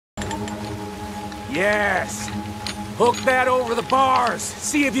Yes. Hook that over the bars.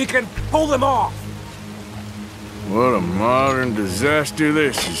 See if you can pull them off. What a modern disaster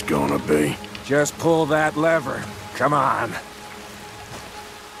this is gonna be. Just pull that lever. Come on.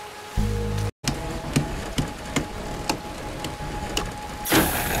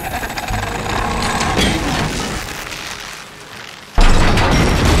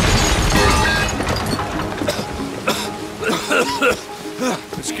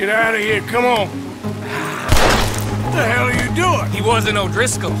 Let's get out of here, come on. What the hell are you doing? He wasn't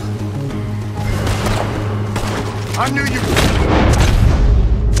O'Driscoll. I knew you...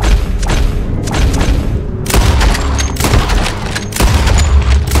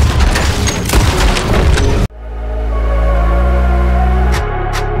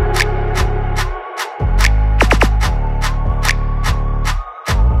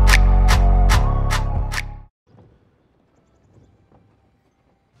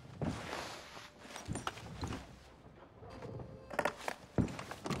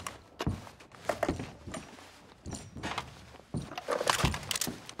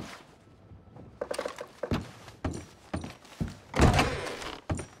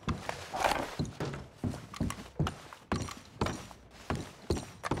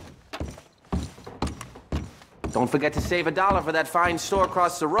 Don't forget to save $1 for that fine store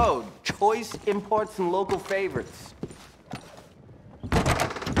across the road. Choice imports and local favorites.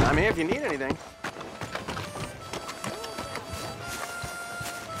 I'm here if you need anything.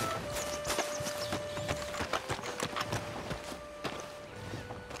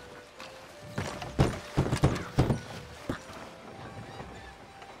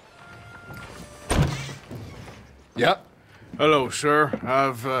 Yep. Hello, sir.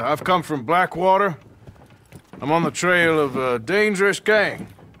 I've come from Blackwater. I'm on the trail of a dangerous gang.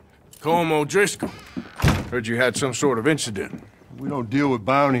 Colm O'Driscoll. Heard you had some sort of incident. We don't deal with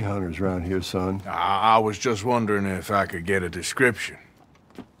bounty hunters around here, son. I was just wondering if I could get a description.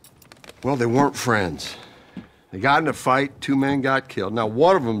 Well, they weren't friends. They got in a fight, 2 men got killed. Now,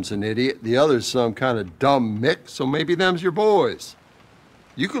 one of them's an idiot, the other's some kind of dumb mix, so maybe them's your boys.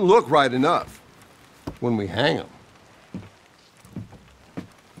 You can look right enough when we hang them.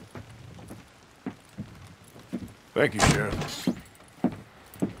 Thank you, Sheriff.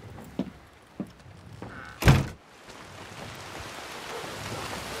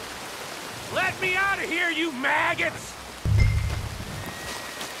 Let me out of here, you maggots!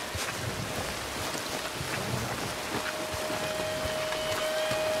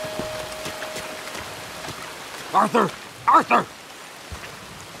 Arthur! Arthur!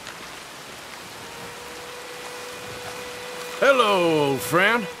 Hello, old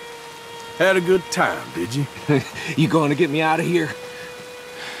friend. Had a good time, did you? You going to get me out of here?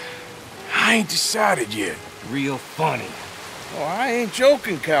 I ain't decided yet. Real funny. Oh, I ain't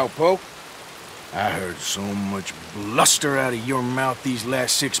joking, cowpoke. I heard so much bluster out of your mouth these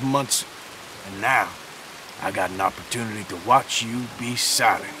last 6 months, and now I got an opportunity to watch you be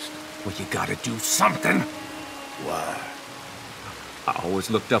silenced. Well, you gotta do something. Why? I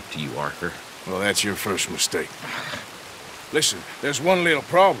always looked up to you, Arthur. Well, that's your first mistake. Listen, there's one little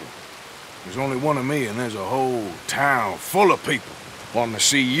problem. There's only one of me, and there's a whole town full of people wanting to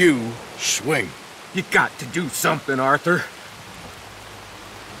see you swing. You got to do something, Arthur.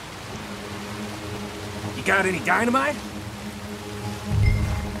 You got any dynamite?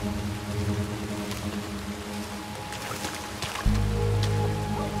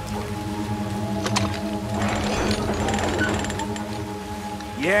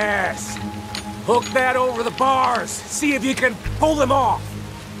 Yes. Hook that over the bars. See if you can pull them off.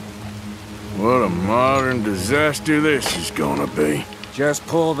 What a modern disaster this is gonna be. Just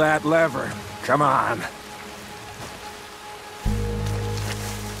pull that lever. Come on.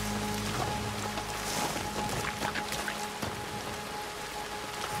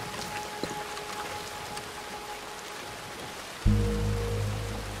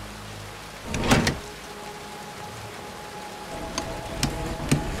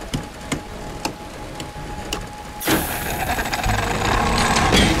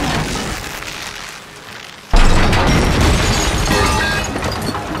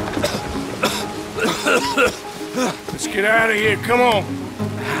 Let's get out of here, come on.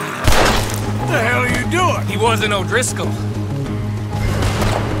 What the hell are you doing? He wasn't O'Driscoll.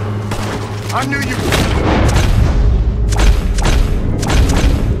 I knew you...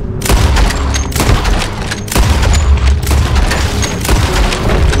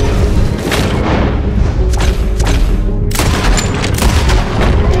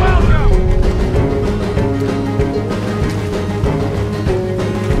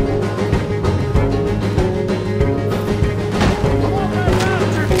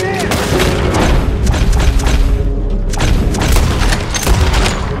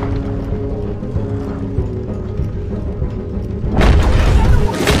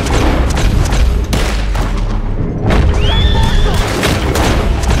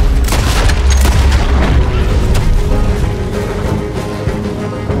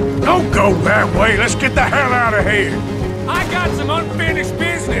 way. Let's get the hell out of here. I got some unfinished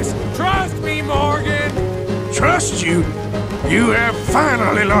business. Trust me, Morgan. Trust you? You have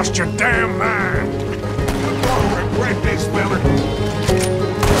finally lost your damn mind. You're gonna regret this, fella.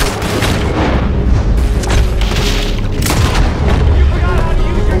 You forgot how to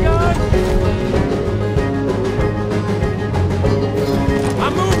use your gun?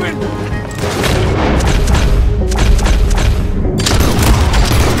 I'm moving.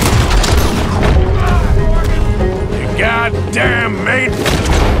 You goddamn mate.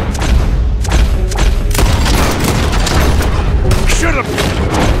 Should've...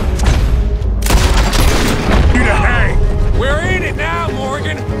 You to hang. We're in it now,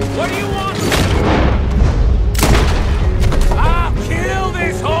 Morgan. What do you want? I'll kill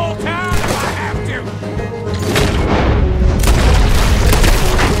this whole town if I have to.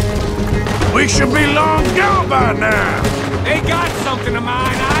 We should be long gone by now. They got something of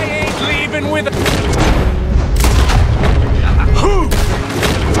mine. I ain't leaving with a... Who?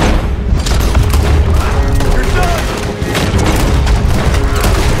 You're done.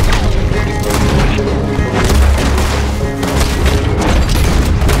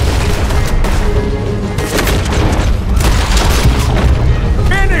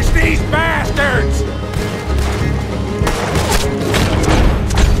 Finish these bastards!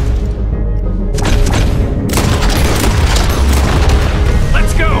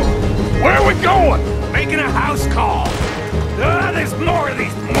 Let's go. Where are we going? Making a house call. There's more of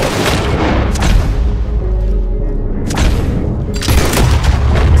these.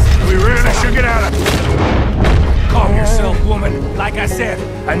 We really should get out of... Calm yourself, woman. Like I said,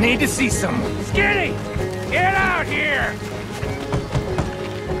 I need to see someone. Skinny! Get out here!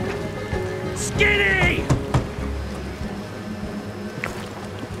 Skinny!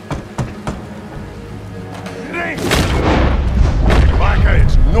 Micah,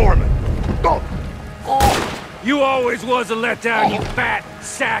 it's Norman. Oh. You always was a letdown, you fat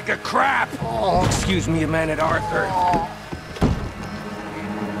sack of crap! Excuse me a minute, Arthur.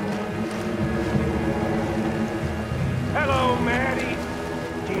 Hello, Maddie.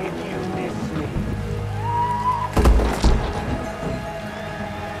 Did you miss me?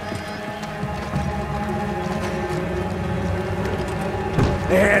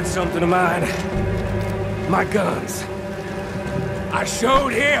 They had something of mine. My guns. I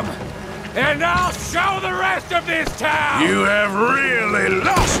showed him, and I'll show the rest of this town! You have really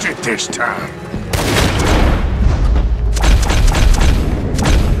lost it this time.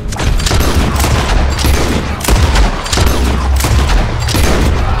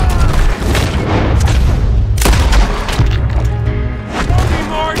 Okay,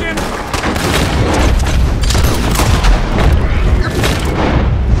 Morgan!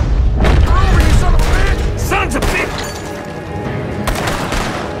 Over, you son of a bitch! Sons of bitch!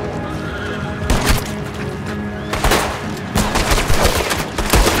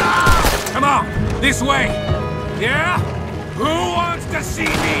 Come on, this way. Yeah? Who wants to see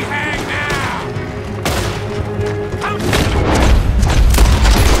me hang now? Come.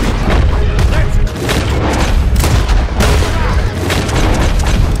 Let's...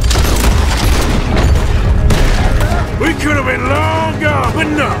 We could have been long gone, but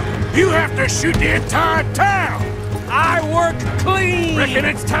no. You have to shoot the entire town. I work clean. Reckon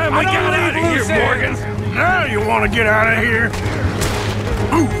it's time we I don't got out of leave here, loose Morgan. ends. Now you want to get out of here?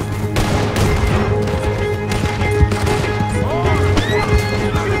 Ooh.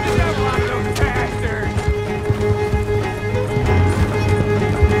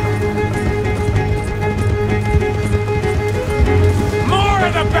 More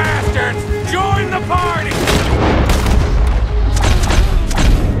of the bastards! Join the party!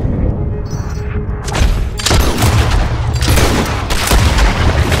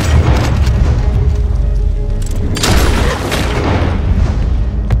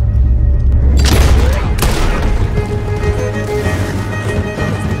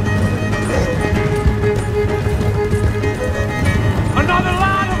 Another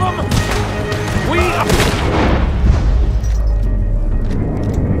lot of them! We...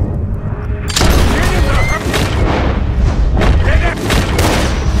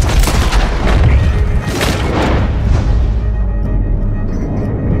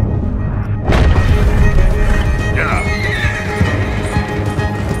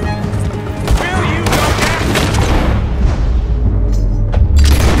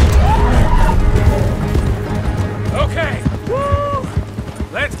 Okay. Woo!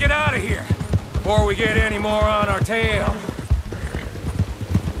 Let's get out of here before we get any more on our tail.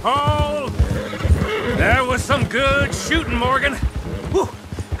 Hold! That was some good shooting, Morgan. Whew.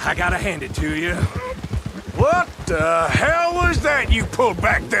 I gotta hand it to you. What the hell was that you pulled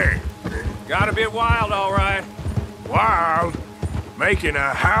back there? Got a bit wild, all right. Wild? Making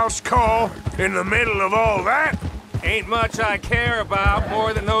a house call in the middle of all that? Ain't much I care about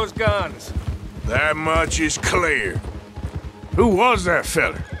more than those guns. That much is clear. Who was that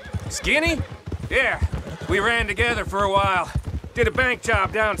feller? Skinny? Yeah, we ran together for a while. Did a bank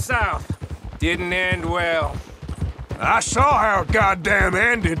job down south. Didn't end well. I saw how it goddamn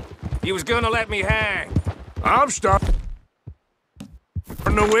ended. He was gonna let me hang. I'm starting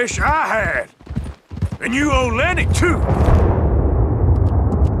to wish I had. And you owe Lenny, too.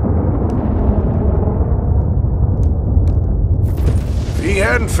 If he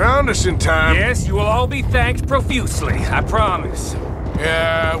hadn't found us in time... Yes, you will all be thanked profusely, I promise.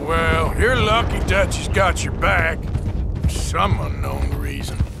 Yeah, well, you're lucky Dutch has got your back. For some unknown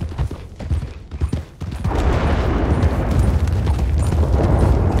reason.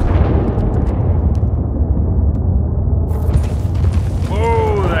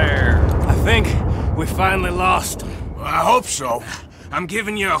 Whoa there. I think we finally lost him. I hope so. I'm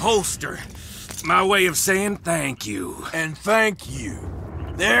giving you a holster. My way of saying thank you. And thank you.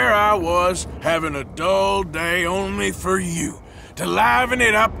 There I was, having a dull day only for you. To liven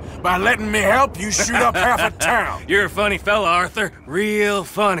it up by letting me help you shoot up half a town. You're a funny fella, Arthur. Real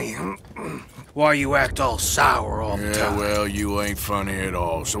funny. Why you act all sour all the time? Yeah, well, you ain't funny at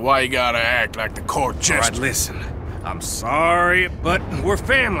all, so why you gotta act like the court All jester? right, listen. I'm sorry, but we're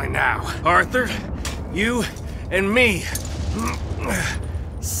family now. Arthur, you and me.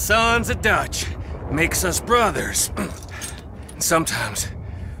 Sons of Dutch. Makes us brothers. Sometimes,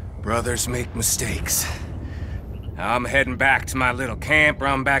 brothers make mistakes. I'm heading back to my little camp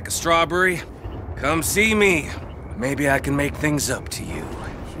round back of Strawberry. Come see me. Maybe I can make things up to you.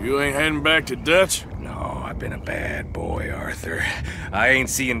 So you ain't heading back to Dutch? No, I've been a bad boy, Arthur. I ain't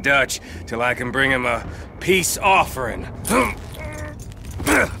seeing Dutch till I can bring him a peace offering.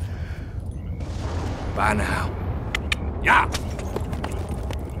 Bye now. Yeah.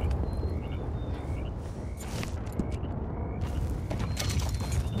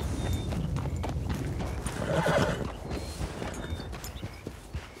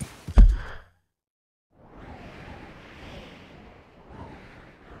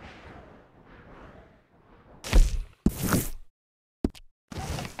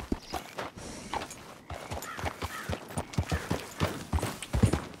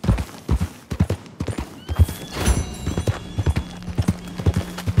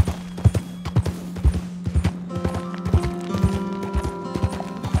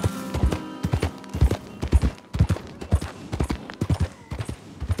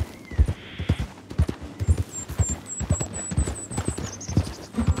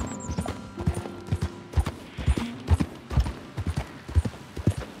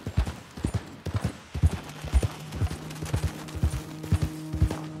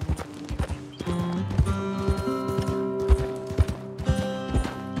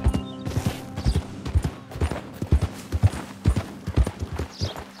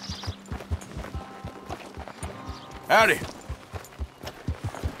 Howdy.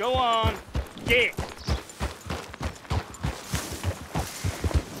 Go on. Get.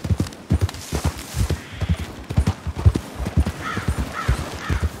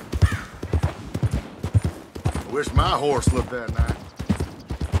 I wish my horse looked that nice.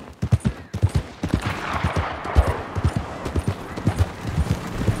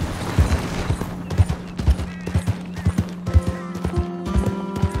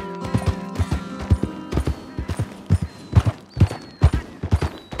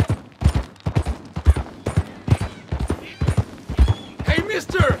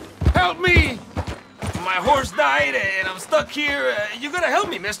 Help me! My horse died and I'm stuck here. You gotta help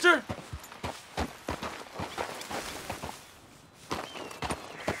me, mister.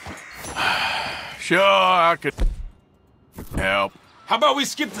 Sure, I could help. How about we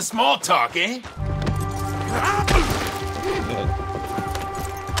skip the small talk, eh?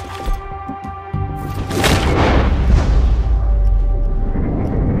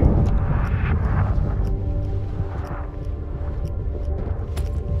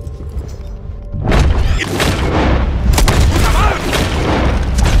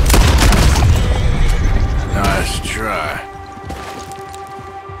 Nice try.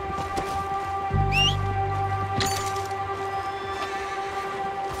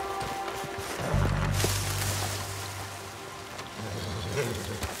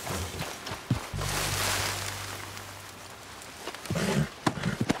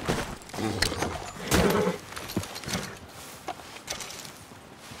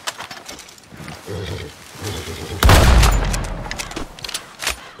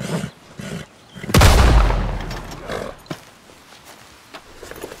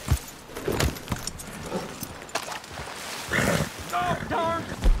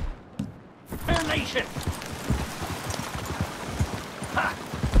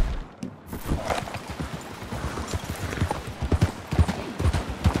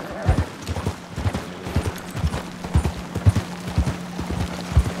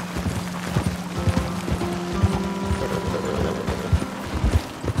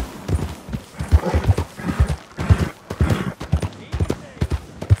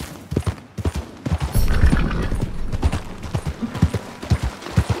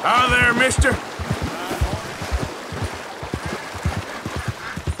 mister?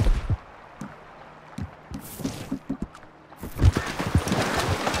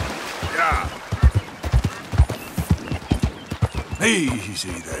 Yeah. Easy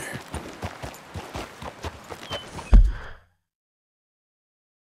there.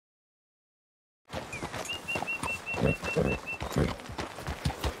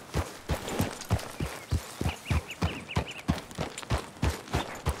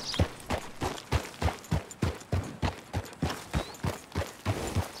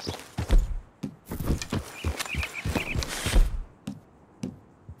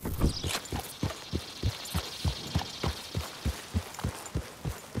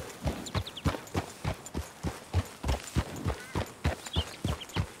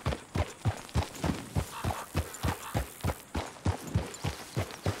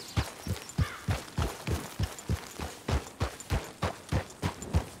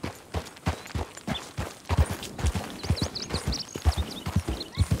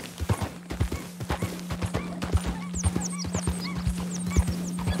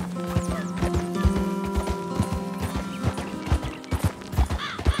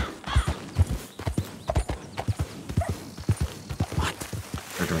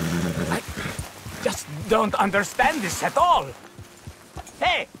 Just don't understand this at all.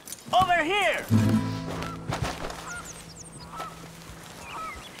 Hey, over here!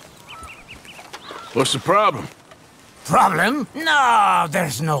 What's the problem? Problem? No,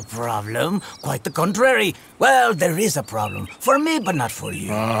 there's no problem. Quite the contrary. Well, there is a problem. For me, but not for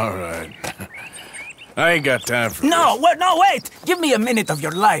you. All right. I ain't got time for No, this. no, wait! Give me a minute of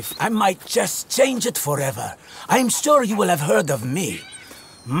your life. I might just change it forever. I'm sure you will have heard of me.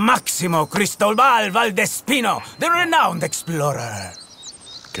 Maximo Cristobal Valdespino, the renowned explorer.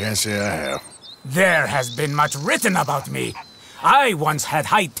 Can't say I have. There has been much written about me. I once had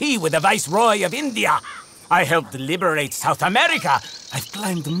high tea with the Viceroy of India. I helped liberate South America. I've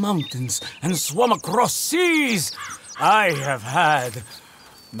climbed mountains and swum across seas. I have had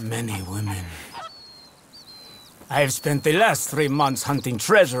many women. I've spent the last 3 months hunting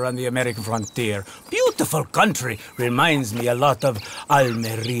treasure on the American frontier. Beautiful country. Reminds me a lot of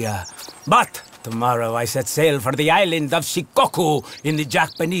Almeria. But tomorrow I set sail for the island of Shikoku in the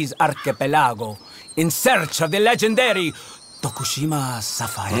Japanese archipelago in search of the legendary Tokushima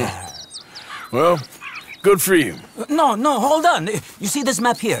sapphire. Well, good for you. No, hold on. You see this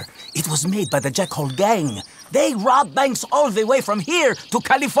map here? It was made by the Jackhole Gang. They rob banks all the way from here to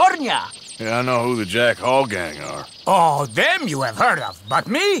California. Yeah, I know who the Jack Hall Gang are. Oh, them you have heard of, but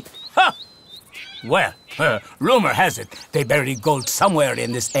me? Huh. Well, rumor has it they buried gold somewhere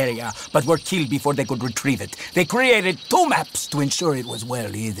in this area, but were killed before they could retrieve it. They created 2 maps to ensure it was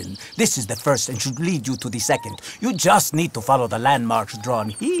well hidden. This is the first and should lead you to the second. You just need to follow the landmarks drawn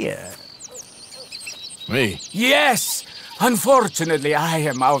here. Me? Yes! Unfortunately, I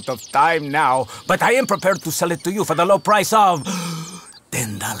am out of time now, but I am prepared to sell it to you for the low price of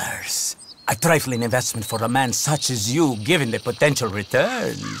 $10. A trifling investment for a man such as you, given the potential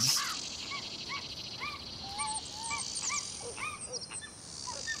returns.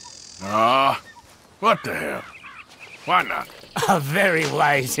 What the hell? Why not? A very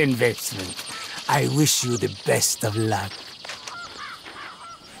wise investment. I wish you the best of luck.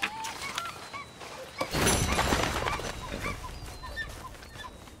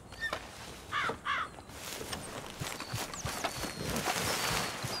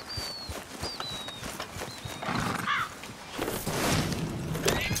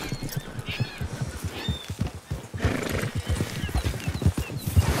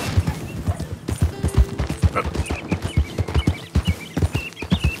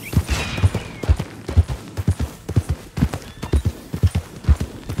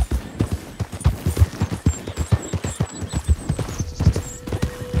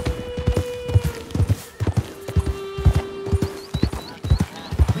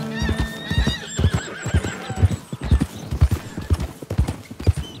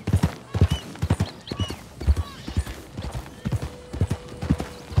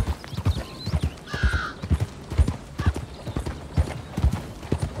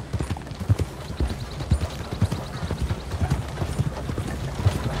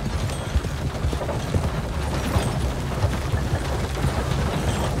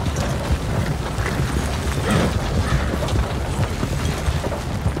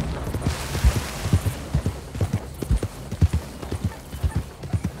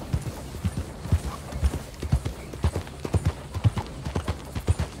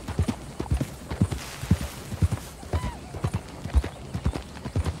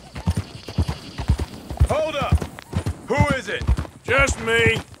 Hold up! Who is it? Just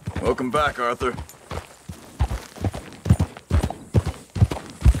me. Welcome back, Arthur.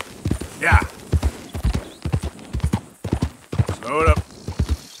 Yeah. Slow it up.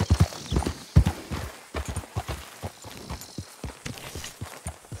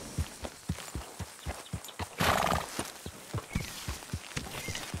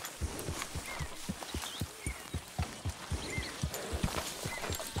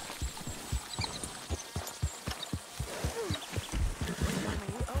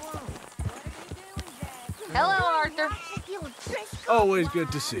 Hello, Arthur. Always good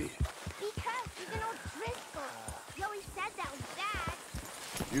to see you. Because he's an old Driscoll. You always said that was bad.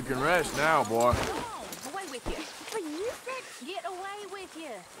 You can rest now, boy. Away with you. But you said... Get away with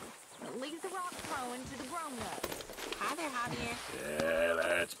you. Leave the rock throwing to the grown-ups. Hi there, Javier. Yeah,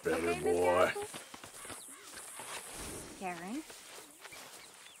 that's better, Okay, Miss boy. Harrison? Karen?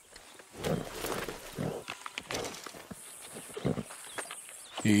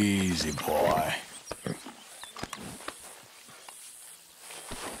 Easy, boy.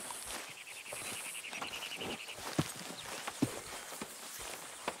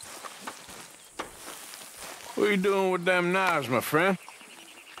 What are you doing with them knives, my friend?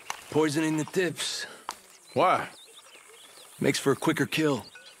 Poisoning the tips. Why? Makes for a quicker kill.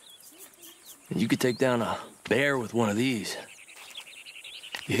 And you could take down a bear with one of these.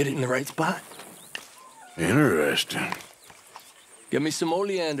 You hit it in the right spot. Interesting. Get me some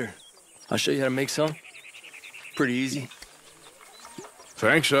oleander. I'll show you how to make some. Pretty easy.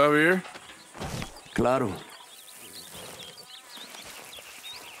 Thanks, Javier. Claro.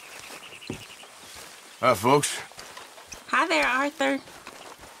 Hi, folks. Hi there, Arthur.